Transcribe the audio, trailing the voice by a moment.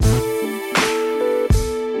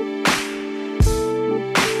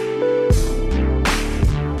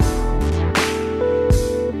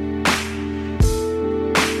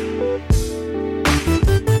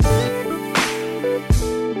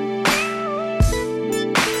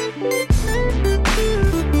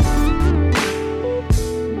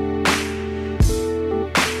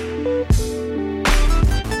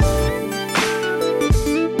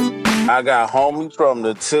I got homies from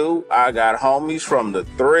the 2. I got homies from the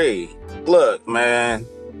 3. Look, man,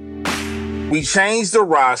 we changed the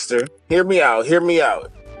roster. Hear me out.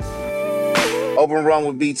 Open run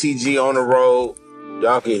with BTG on the road.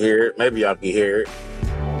 Y'all can hear it. Maybe y'all can hear it.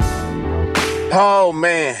 Oh,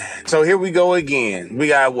 man. So here we go again. We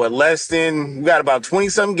got we got about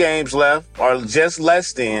 20-something games left, or just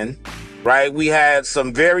less than, right? We had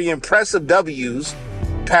some very impressive W's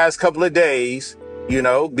past couple of days,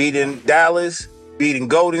 beating Dallas, beating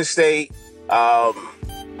Golden State.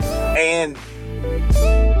 And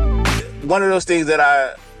one of those things that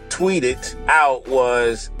I tweeted out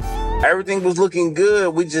was everything was looking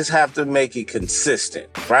good. We just have to make it consistent,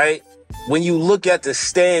 right? When you look at the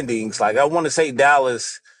standings, like I want to say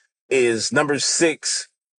Dallas is number 6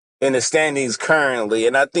 in the standings currently,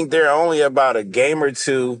 and I think they're only about a game or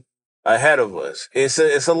two ahead of us.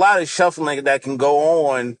 It's a lot of shuffling that can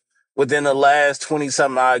go on within the last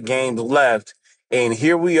 20-something odd games left. And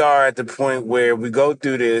here we are at the point where we go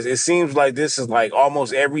through this. It seems like this is like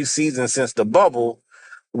almost every season since the bubble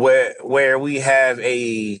where we have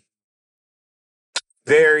a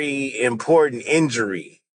very important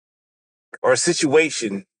injury or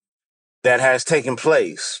situation that has taken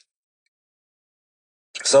place.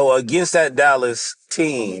 So against that Dallas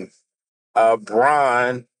team,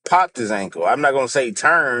 Bron popped his ankle. I'm not going to say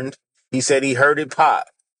turned. He said he heard it pop,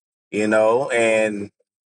 and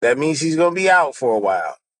that means he's going to be out for a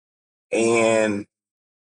while. And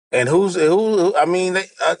the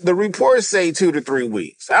reports say 2 to 3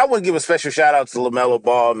 weeks. I want to give a special shout out to LaMelo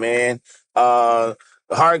Ball, man.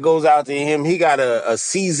 Heart goes out to him. He got a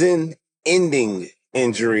season-ending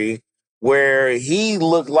injury where he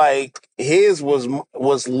looked like his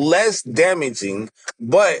was less damaging,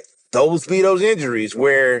 but those be those injuries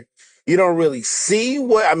where you don't really see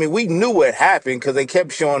we knew what happened because they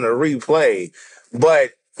kept showing the replay,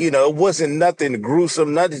 but it wasn't nothing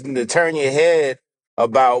gruesome, nothing to turn your head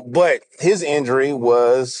about. But his injury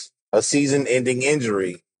was a season-ending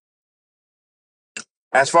injury.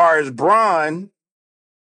 As far as Bron,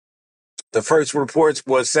 the first reports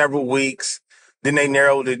was several weeks. Then they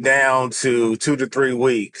narrowed it down to 2 to 3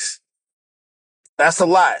 weeks. That's a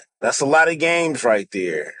lot. That's a lot of games right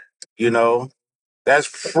there.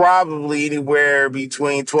 That's probably anywhere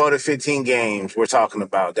between 12 to 15 games we're talking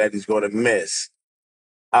about that he's going to miss.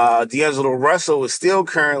 D'Angelo Russell is still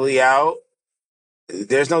currently out.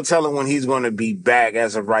 There's no telling when he's going to be back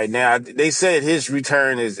as of right now. They said his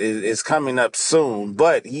return is coming up soon,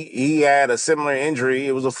 but he had a similar injury.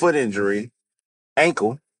 It was a foot injury,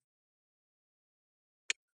 ankle.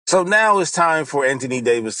 So now it's time for Anthony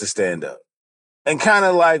Davis to stand up. And kind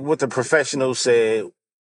of like what the professionals said,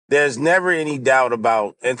 there's never any doubt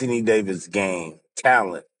about Anthony Davis' game,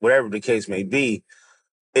 talent, whatever the case may be.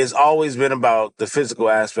 It's always been about the physical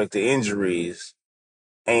aspect of injuries.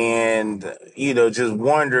 And, just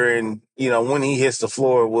wondering, when he hits the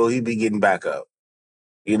floor, will he be getting back up?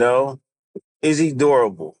 Is he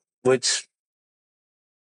durable? Which,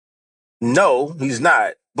 no, he's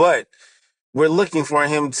not. But we're looking for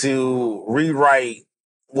him to rewrite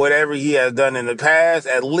whatever he has done in the past,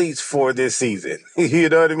 at least for this season. You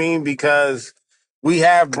know what I mean? Because we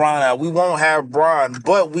have Bron out. We won't have Bron,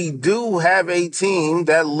 but we do have a team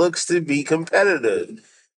that looks to be competitive.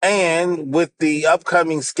 And with the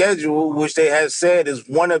upcoming schedule, which they have said is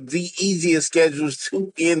one of the easiest schedules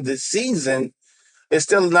to end the season, it's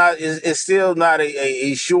still not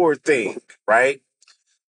a sure thing, right?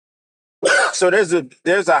 So there's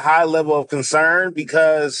a high level of concern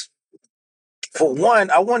because, for one,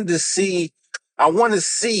 I want to see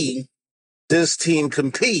this team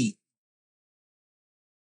compete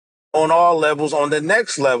on all levels, on the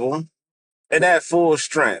next level, and at full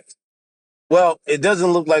strength. Well, it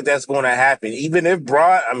doesn't look like that's going to happen. Even if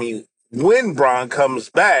when Bron comes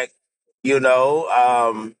back, things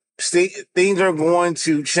are going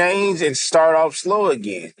to change and start off slow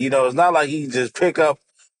again. It's not like he can just pick up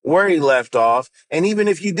where he left off. And even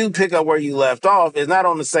if you do pick up where you left off, it's not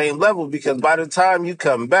on the same level because by the time you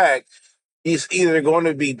come back, he's either going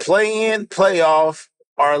to be play-in, playoff,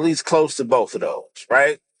 or at least close to both of those,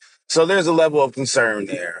 right? So there's a level of concern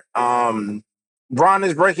there. Bron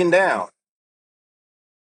is breaking down.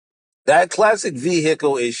 That classic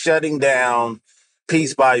vehicle is shutting down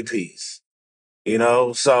piece by piece,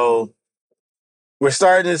 So we're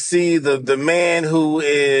starting to see the man who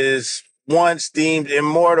is once deemed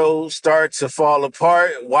immortal start to fall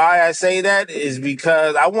apart. Why I say that is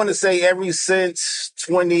because I want to say ever since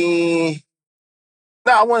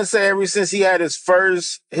he had his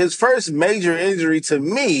first major injury to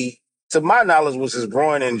my knowledge, was his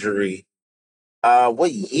groin injury.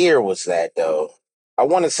 What year was that though? I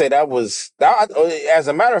want to say that was that. As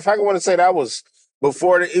a matter of fact, I want to say that was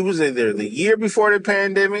it was either the year before the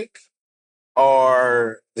pandemic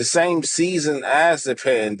or the same season as the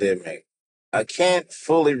pandemic. I can't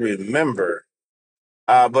fully remember.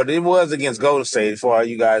 But it was against Golden State for all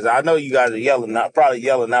you guys. I know you guys are yelling, not probably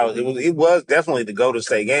yelling out. It was definitely the Golden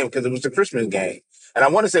State game because it was the Christmas game. And I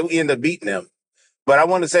want to say we ended up beating them. But I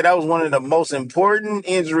want to say that was one of the most important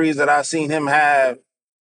injuries that I've seen him have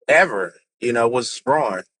ever, was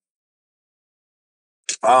groin.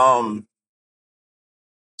 Um,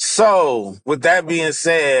 so with that being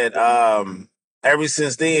said, ever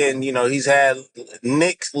since then, he's had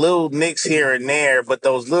little nicks here and there, but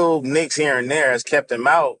those little nicks here and there has kept him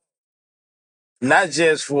out, not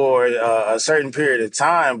just for a certain period of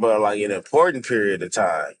time, but like an important period of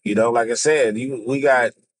time. Like I said, we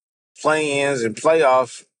got play-ins and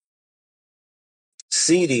playoff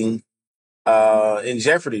seeding in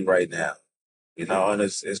jeopardy right now. And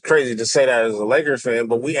it's crazy to say that as a Lakers fan,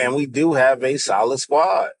 but we do have a solid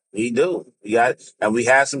squad. We do. We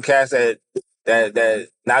had some cats that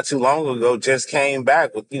not too long ago just came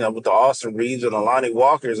back with the Austin Reeves and the Lonnie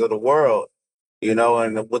Walkers of the world.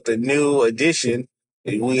 And with the new addition,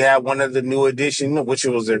 we have one of the new addition, which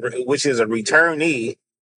is a returnee,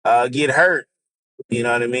 get hurt. You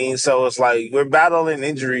know what I mean? So it's like we're battling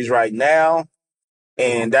injuries right now,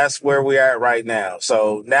 and that's where we're at right now.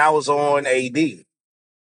 So now it's on AD.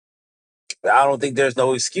 I don't think there's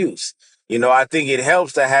no excuse. I think it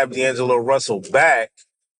helps to have D'Angelo Russell back,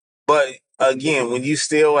 but again, when you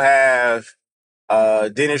still have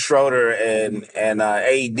Dennis Schroeder and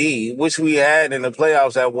AD, which we had in the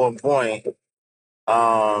playoffs at one point,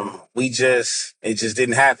 it just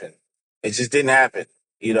didn't happen. It just didn't happen,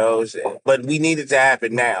 but we need it to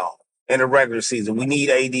happen now in the regular season. We need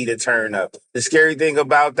AD to turn up. The scary thing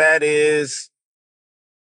about that is,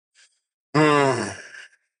 mm,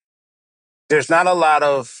 there's not a lot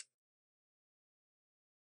of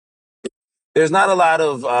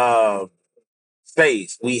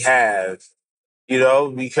faith we have,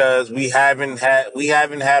 because we haven't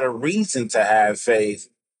had a reason to have faith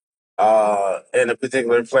in a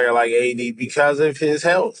particular player like AD because of his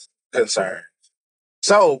health concern.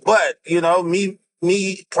 So, but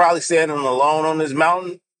me probably standing alone on this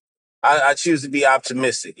mountain, I choose to be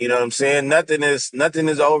optimistic. You know what I'm saying? Nothing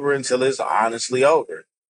is over until it's honestly over.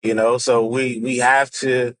 So we have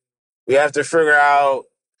to figure out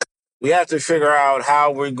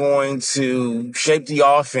how we're going to shape the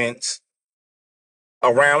offense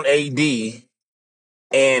around AD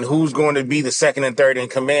and who's going to be the second and third in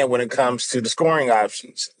command when it comes to the scoring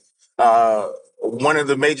options. One of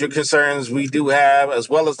the major concerns we do have, as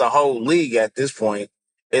well as the whole league at this point,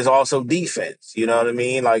 is also defense. You know what I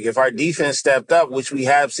mean? Like if our defense stepped up, which we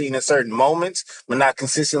have seen in certain moments, but not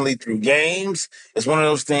consistently through games, it's one of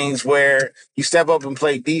those things where you step up and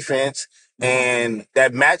play defense and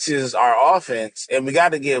that matches our offense. And we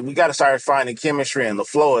got to start finding chemistry in the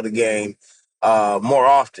flow of the game more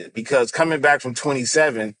often, because coming back from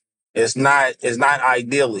 27 is not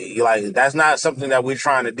ideally, like that's not something that we're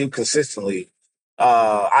trying to do consistently.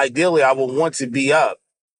 Ideally, I would want to be up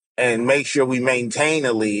and make sure we maintain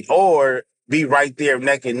a lead or be right there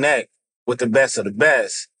neck and neck with the best of the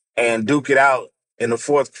best and duke it out in the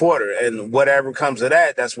fourth quarter. And whatever comes of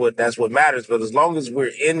that, that's what matters. But as long as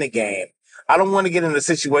we're in the game, I don't want to get in a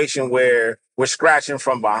situation where we're scratching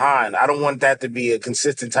from behind. I don't want that to be a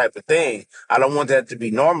consistent type of thing. I don't want that to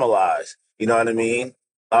be normalized. You know what I mean?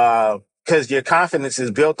 Because your confidence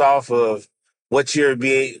is built off of what you're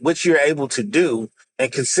able to do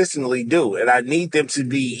and consistently do. And I need them to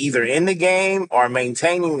be either in the game or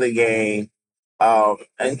maintaining the game. And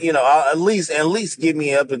at least give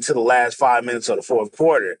me up until the last 5 minutes of the fourth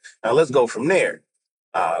quarter. Now let's go from there.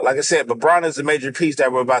 Like I said, LeBron is a major piece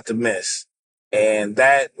that we're about to miss. And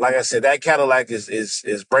that, like I said, that Cadillac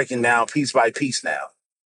is breaking down piece by piece now.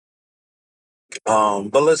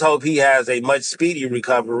 But let's hope he has a much speedy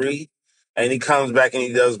recovery and he comes back and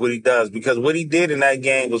he does what he does, because what he did in that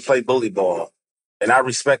game was play bully ball. And I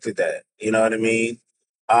respected that. You know what I mean?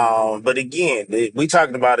 But again, we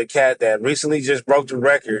talking about a cat that recently just broke the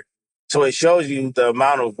record. So it shows you the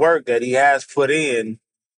amount of work that he has put in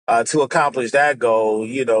to accomplish that goal.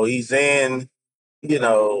 He's in, you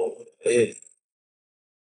know, it,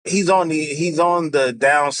 he's on the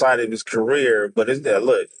downside of his career, but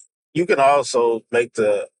look, you can also make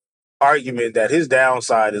the argument that his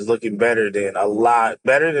downside is looking better than a lot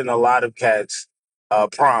of cats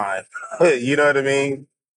prime. You know what I mean?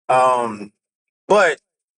 Um, but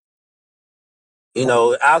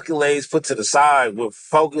accolades put to the side, we're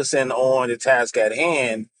focusing on the task at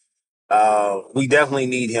hand. We definitely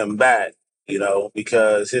need him back.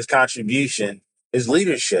 because his contribution, his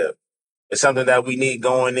leadership is something that we need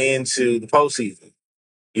going into the postseason,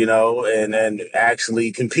 and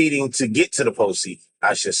actually competing to get to the postseason,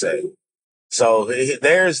 I should say. So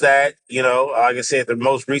there's that, like I said, the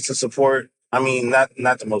most recent support. I mean, not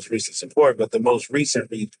the most recent support, but the most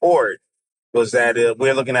recent report was that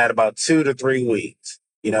we're looking at about 2 to 3 weeks.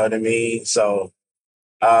 You know what I mean? So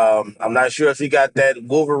I'm not sure if he got that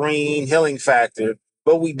Wolverine healing factor,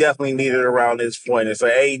 but we definitely need it around this point. And for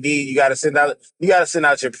AD, you got to send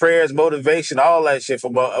out your prayers, motivation, all that shit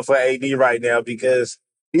for AD right now because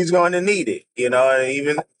he's going to need it. And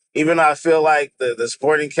even though I feel like the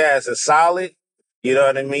supporting cast is solid, you know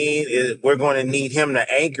what I mean. We're going to need him to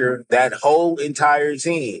anchor that whole entire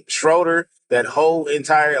team. Schroeder, that whole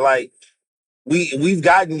entire we've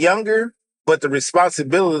gotten younger, but the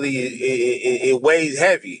responsibility it weighs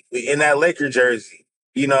heavy in that Laker jersey,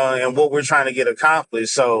 and what we're trying to get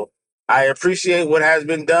accomplished. So I appreciate what has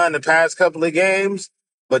been done the past couple of games,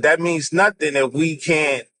 but that means nothing if we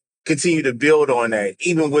can't continue to build on that,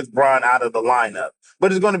 even with Bron out of the lineup.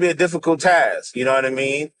 But it's going to be a difficult task, you know what I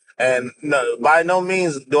mean? And no, by no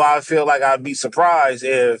means do I feel like I'd be surprised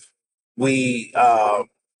if we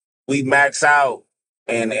we max out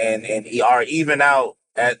and are even out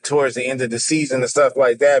at towards the end of the season and stuff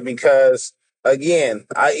like that. Because again,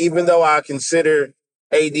 even though I consider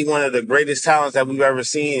AD one of the greatest talents that we've ever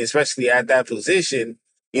seen, especially at that position,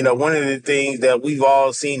 one of the things that we've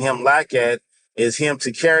all seen him lack at is him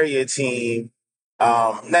to carry a team.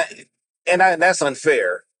 That's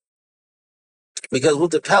unfair because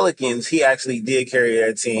with the Pelicans, he actually did carry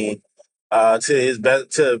that team to his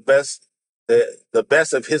best, the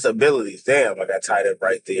best of his abilities. Damn, I got tied up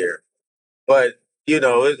right there. But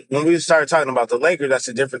when we start talking about the Lakers, that's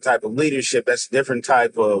a different type of leadership. That's a different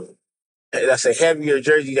type of. That's a heavier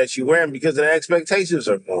jersey that you're wearing because the expectations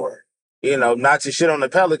are more. Not to shit on the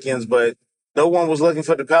Pelicans, but no one was looking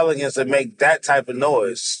for the Pelicans to make that type of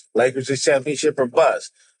noise. Lakers is championship or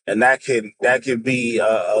bust, and that could be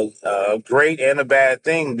a great and a bad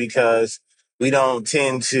thing because we don't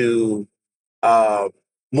tend to uh,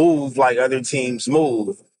 move like other teams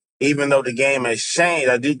move. Even though the game has changed,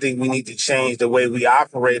 I do think we need to change the way we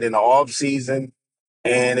operate in the off season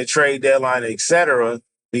and the trade deadline, et cetera,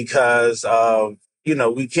 because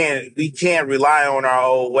we can't rely on our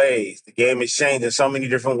old ways. The game has changed in so many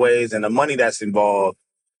different ways, and the money that's involved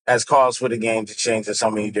has caused for the game to change in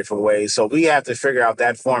so many different ways. So we have to figure out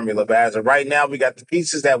that formula. But as of right now, we got the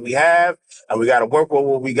pieces that we have, and we got to work with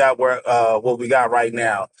what we got right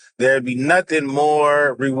now. There'd be nothing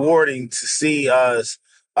more rewarding to see us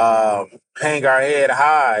hang our head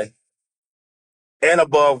high and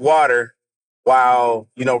above water while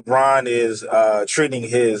Bron is treating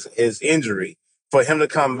his injury. For him to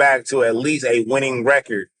come back to at least a winning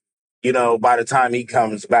record, by the time he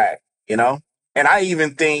comes back, And I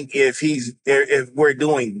even think if we're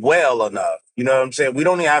doing well enough, you know what I'm saying? We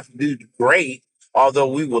don't even have to do great, although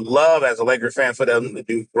we would love as a Laker fan for them to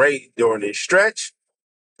do great during this stretch.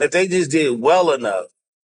 If they just did well enough,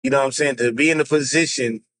 you know what I'm saying, to be in the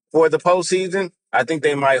position for the postseason, I think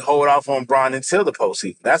they might hold off on Bron until the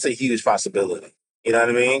postseason. That's a huge possibility. You know what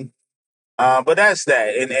I mean? But that's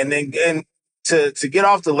that. And to get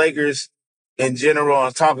off the Lakers in general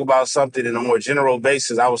and talk about something in a more general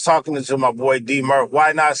basis, I was talking to my boy D Murph.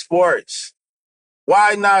 Why not sports?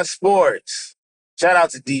 Why not sports? Shout out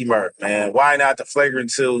to D Murph, man. Why not the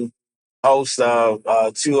Flagrant 2 host of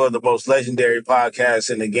two of the most legendary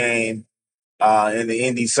podcasts in the game, in the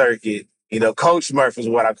indie circuit. Coach Murph is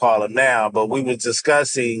what I call him now, but we were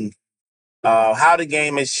discussing how the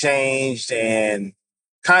game has changed and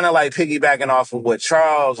kind of like piggybacking off of what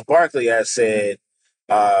Charles Barkley has said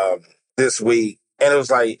uh, this week. And it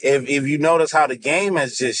was like, if you notice how the game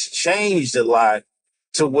has just changed a lot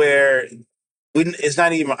to where it's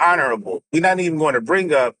not even honorable. We're not even going to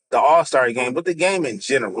bring up the All-Star game, but the game in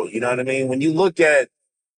general. You know what I mean? When you look at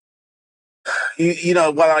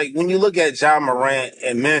when you look at John Morant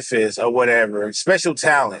in Memphis or whatever, special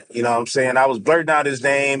talent, you know what I'm saying? I was blurting out his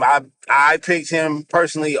name. I picked him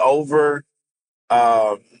personally over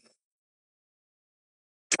uh,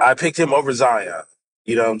 I picked him over Zion.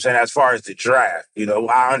 You know what I'm saying? As far as the draft.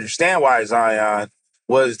 I understand why Zion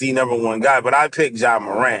was the number one guy, but I picked John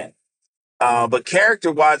Morant. But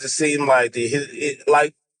character wise, it seemed like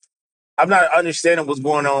I'm not understanding what's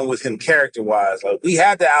going on with him character wise. Like we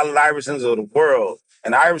had the Allen Iversons of the world,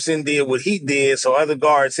 and Iverson did what he did, so other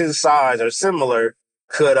guards his size or similar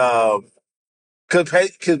could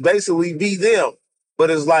could basically be them. But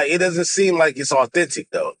it's like it doesn't seem like it's authentic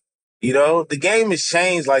though. The game has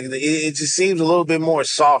changed. Like it just seems a little bit more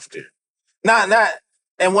softer. Not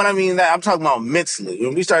And when I mean that, I'm talking about mentally.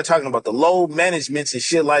 When we start talking about the low managements and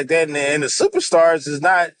shit like that, and the superstars is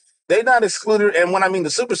not, they not excluded. And when I mean the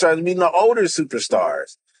superstars, I mean the older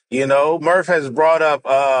superstars. You know, Murph has brought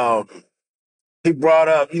up, he brought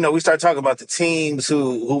up, we started talking about the teams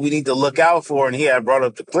who we need to look out for, and he had brought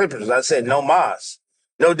up the Clippers. I said, no mas.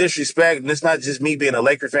 No disrespect, and it's not just me being a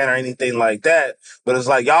Laker fan or anything like that, but it's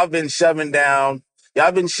like y'all been shoving that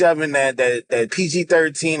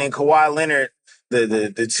PG-13 and Kawhi Leonard,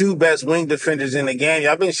 the two best wing defenders in the game.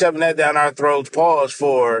 Y'all been shoving that down our throats, pause,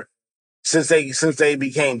 for since they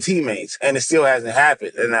became teammates, and it still hasn't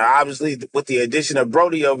happened. And obviously, with the addition of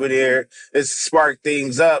Brody over there, it's sparked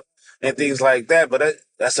things up and things like that. But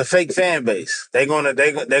that's a fake fan base. They're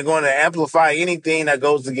gonna amplify anything that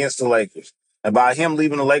goes against the Lakers. And by him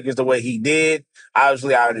leaving the Lakers the way he did,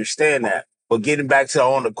 obviously I understand that. But getting back to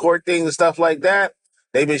on the court things and stuff like that,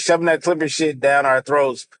 they've been shoving that Clipper shit down our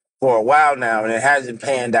throats for a while now, and it hasn't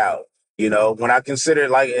panned out. When I consider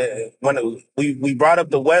when we brought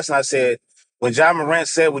up the West, and I said when John Morant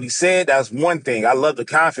said what he said, that's one thing. I love the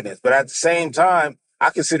confidence, but at the same time,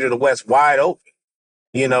 I consider the West wide open.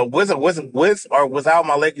 With or without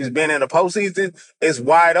my Lakers being in the postseason, it's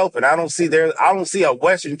wide open. I don't see a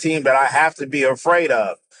Western team that I have to be afraid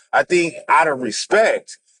of. I think out of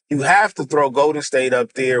respect, you have to throw Golden State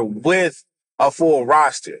up there with a full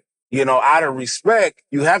roster. Out of respect,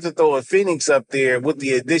 you have to throw a Phoenix up there with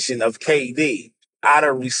the addition of KD. Out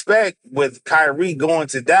of respect, with Kyrie going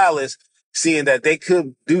to Dallas, seeing that they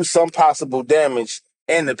could do some possible damage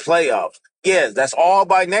in the playoffs. Yes, that's all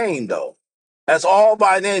by name, though. That's all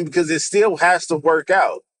by name because it still has to work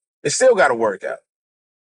out. It still got to work out.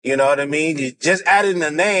 You know what I mean? You just adding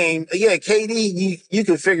the name. Yeah, KD, you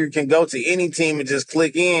can figure can go to any team and just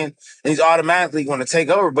click in and he's automatically going to take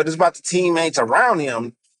over. But it's about the teammates around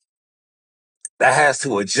him that has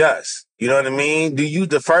to adjust. You know what I mean? Do you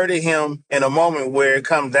defer to him in a moment where it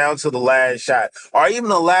comes down to the last shot or even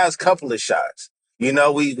the last couple of shots?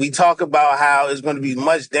 We talk about how it's going to be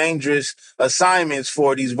much dangerous assignments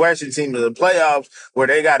for these Western teams in the playoffs where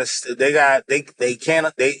they're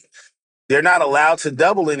not allowed to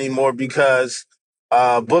double anymore because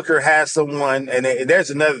Booker has someone. And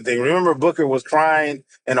there's another thing. Remember, Booker was crying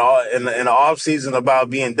in the offseason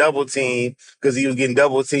about being double teamed because he was getting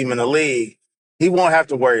double teamed in the league. He won't have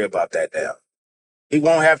to worry about that now. He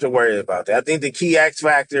won't have to worry about that. I think the key X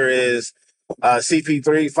factor is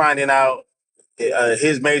CP3 finding out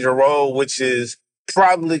his major role, which is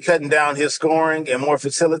probably cutting down his scoring and more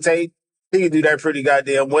facilitate. He can do that pretty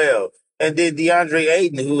goddamn well. And then DeAndre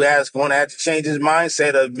Ayton, who has going to have to change his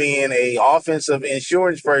mindset of being a offensive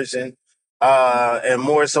insurance person and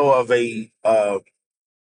more so of a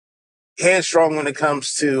headstrong when it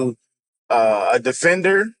comes to a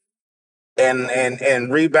defender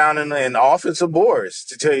and rebounding and offensive boards,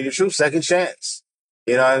 to tell you the truth, second chance.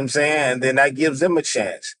 You know what I'm saying? And then that gives them a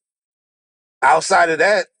chance. Outside of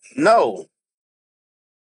that, no.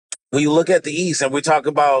 When you look at the East and we talk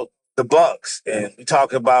about the Bucks and we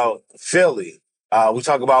talk about Philly, we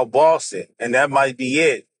talk about Boston, and that might be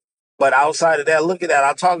it. But outside of that, look at that.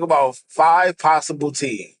 I talk about 5 possible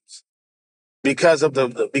teams because of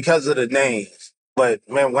the names. But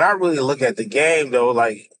man, when I really look at the game though,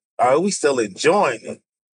 like, are we still enjoying it?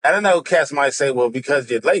 I don't know. Cats might say, well,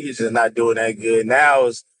 because your Lakers is not doing that good now,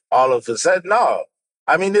 is all of a sudden. No,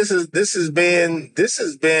 I mean this has been.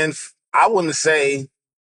 I wouldn't say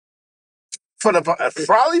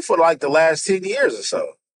probably for like the last 10 years or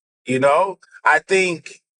so. You know, I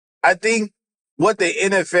think I think what the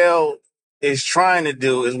NFL is trying to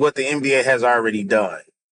do is what the NBA has already done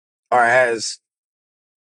or has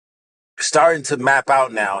starting to map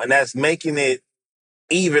out now, and that's making it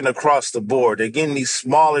even across the board. They're getting these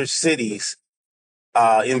smaller cities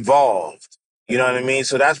involved. You know what I mean?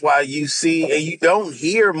 So that's why you see, and you don't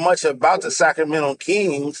hear much about the Sacramento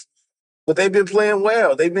Kings, but they've been playing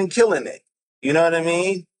well. They've been killing it. You know what I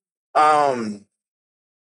mean? Um,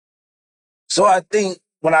 so I think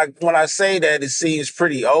when I say that it seems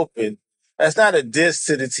pretty open, that's not a diss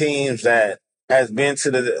to the teams that has been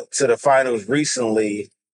to the finals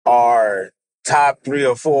recently or top 3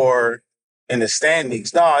 or 4 in the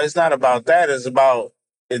standings. No, it's not about that. It's about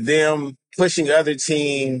them pushing other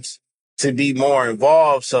teams to be more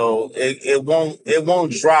involved. So it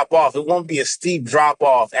won't drop off. It won't be a steep drop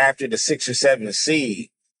off after the 6 or 7 seed.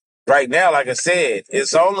 Right now, like I said,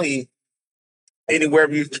 it's only anywhere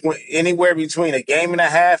between a game and a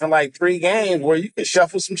half and like 3 games where you can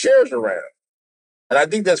shuffle some chairs around. And I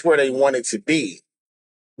think that's where they want it to be.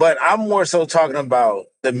 But I'm more so talking about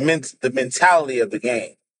the mentality of the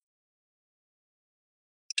game.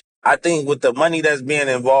 I think with the money that's being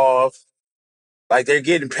involved Like they're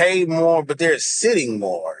getting paid more, but they're sitting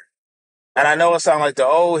more. And I know it sounds like the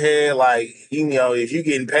old head, like you know, if you're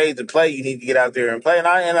getting paid to play, you need to get out there and play. And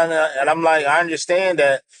I'm like, I understand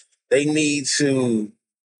that they need to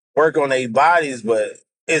work on their bodies, but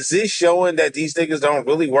is this showing that these niggas don't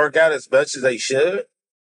really work out as much as they should?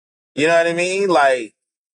 You know what I mean? Like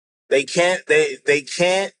they can't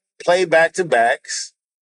play back to backs.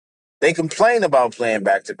 They complain about playing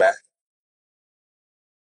back to back,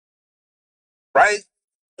 right?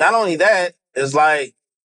 Not only that, it's like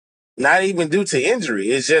not even due to injury.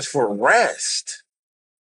 It's just for rest.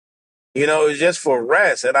 You know, it's just for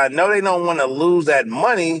rest. And I know they don't want to lose that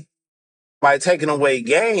money by taking away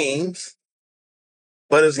games,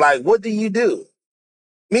 but it's like, what do you do?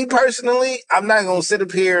 Me personally, I'm not going to sit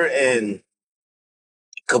up here and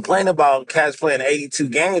complain about cats playing 82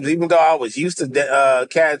 games, even though I was used to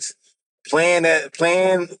cats playing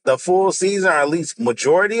the full season or at least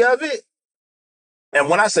majority of it. And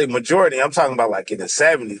when I say majority, I'm talking about like in the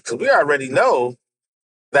 70s, because we already know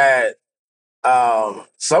that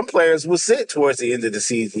some players will sit towards the end of the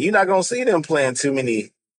season. You're not going to see them playing too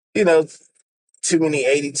many, you know, too many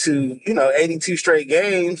 82, 82 straight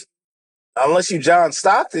games, unless you John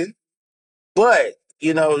Stockton. But,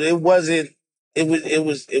 it was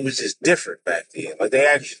just different back then. Like they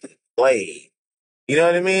actually played. You know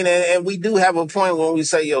what I mean? And we do have a point when we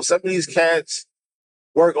say, yo, some of these cats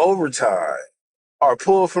work overtime or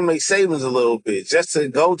pull from their savings a little bit just to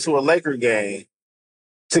go to a Laker game,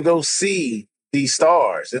 to go see these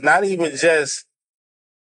stars. And not even just,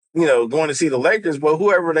 going to see the Lakers, but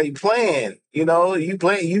whoever they playing. You're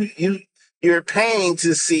paying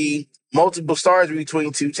to see multiple stars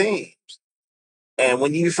between two teams. And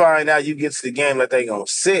when you find out you get to the game that they gonna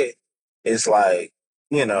sit, it's like,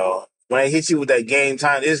 when they hit you with that game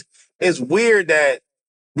time, it's weird that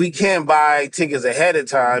we can't buy tickets ahead of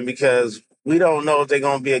time because we don't know if they're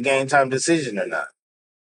gonna be a game time decision or not.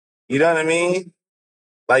 You know what I mean?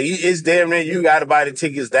 Like it's damn near you got to buy the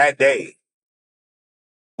tickets that day,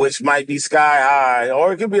 which might be sky high,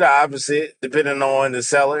 or it could be the opposite, depending on the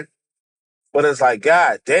seller. But it's like,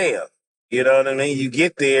 God damn, you know what I mean? You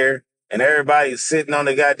get there and everybody's sitting on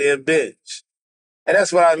the goddamn bench. And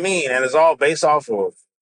that's what I mean. And it's all based off of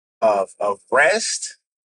rest.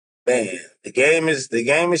 Man, the game is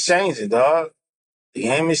changing, dog. The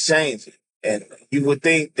game is changing. And you would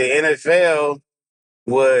think the NFL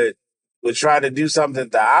would try to do something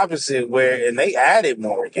the opposite and they added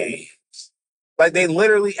more games. Like they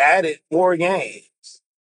literally added more games.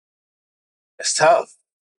 It's tough.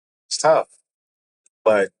 It's tough.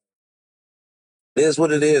 But it is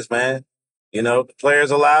what it is, man. The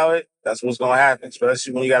players allow it. That's what's gonna happen,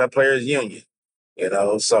 especially when you got a players union.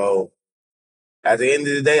 So at the end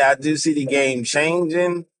of the day, I do see the game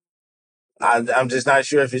changing. I'm just not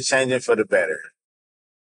sure if it's changing for the better.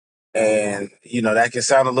 And that can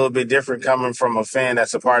sound a little bit different coming from a fan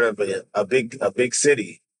that's a part of a big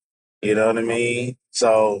city. You know what I mean?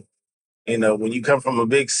 So when you come from a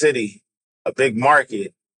big city, a big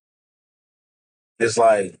market, it's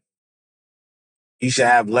like you should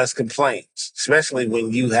have less complaints, especially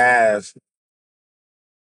when you're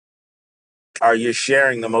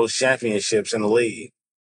sharing the most championships in the league.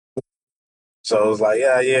 So it's like,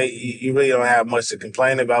 yeah, you really don't have much to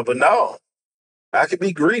complain about. But no, I could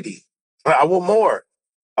be greedy. I want more.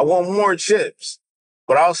 I want more chips.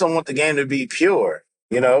 But I also want the game to be pure.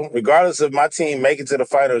 Regardless of my team making to the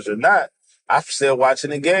finals or not, I'm still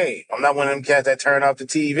watching the game. I'm not one of them cats that turn off the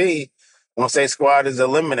TV once their squad is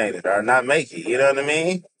eliminated or not make it. You know what I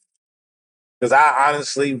mean? Because I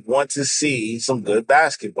honestly want to see some good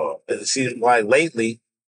basketball. It seems like lately,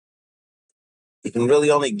 you can really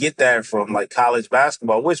only get that from like college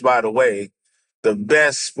basketball, which, by the way, the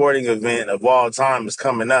best sporting event of all time is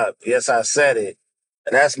coming up. Yes, I said it,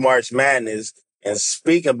 and that's March Madness. And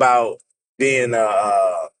speak about being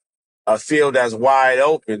a field that's wide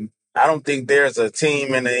open. I don't think there's a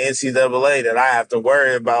team in the NCAA that I have to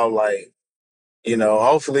worry about. Like,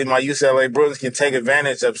 hopefully my UCLA Bruins can take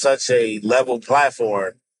advantage of such a level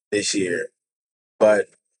platform this year. But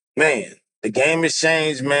man, the game has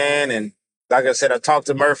changed, man. And like I said, I talked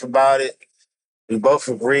to Murph about it. We both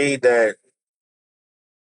agreed that,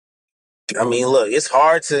 I mean, look, it's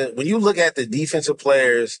hard when you look at the defensive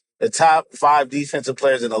players, the top 5 defensive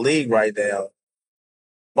players in the league right now,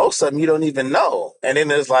 most of them you don't even know. And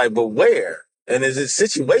then it's like, but where? And is it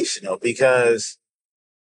situational? Because,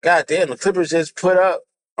 goddamn, the Clippers just put up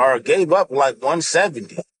or gave up like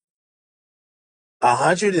 170.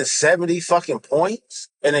 170 fucking points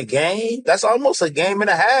in a game? That's almost a game and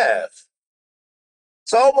a half.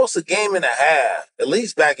 It's almost a game and a half, at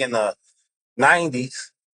least back in the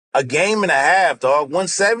 90s. A game and a half, dog.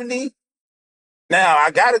 170. Now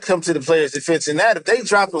I got to come to the players' defense in that. If they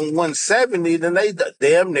dropping 170, then they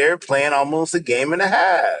damn near playing almost a game and a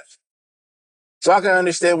half. So I can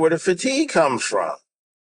understand where the fatigue comes from.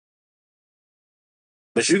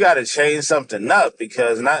 But you got to change something up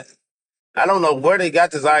because I don't know where they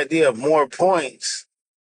got this idea of more points,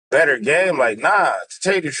 better game. Like, nah, to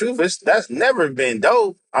tell you the truth, that's never been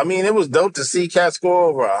dope. I mean, it was dope to see Cat score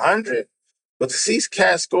over 100, but to see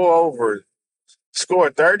Cat score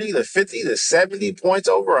 30 to 50 to 70 points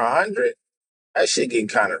over 100, that shit getting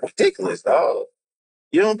kind of ridiculous, dog.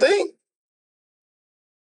 You don't think?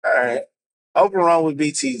 All right. Open run with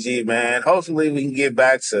BTG, man. Hopefully we can get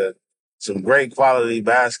back to some great quality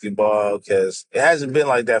basketball because it hasn't been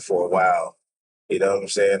like that for a while. You know what I'm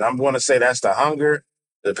saying? I'm going to say that's the hunger,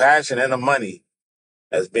 the passion, and the money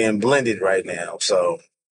that's being blended right now. So,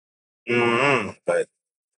 but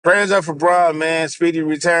prayers up for Braun, man. Speedy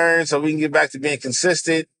return so we can get back to being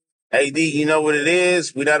consistent. AD, you know what it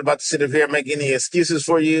is. We're not about to sit up here and make any excuses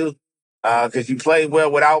for you because you played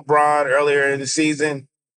well without Braun earlier in the season,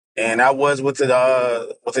 and I was with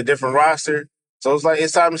a different roster. So it's like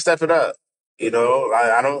it's time to step it up. You know,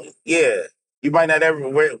 I don't. Yeah, you might not ever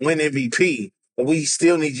win MVP, but we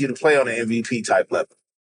still need you to play on an MVP type level.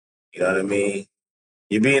 You know what I mean?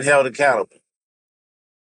 You're being held accountable.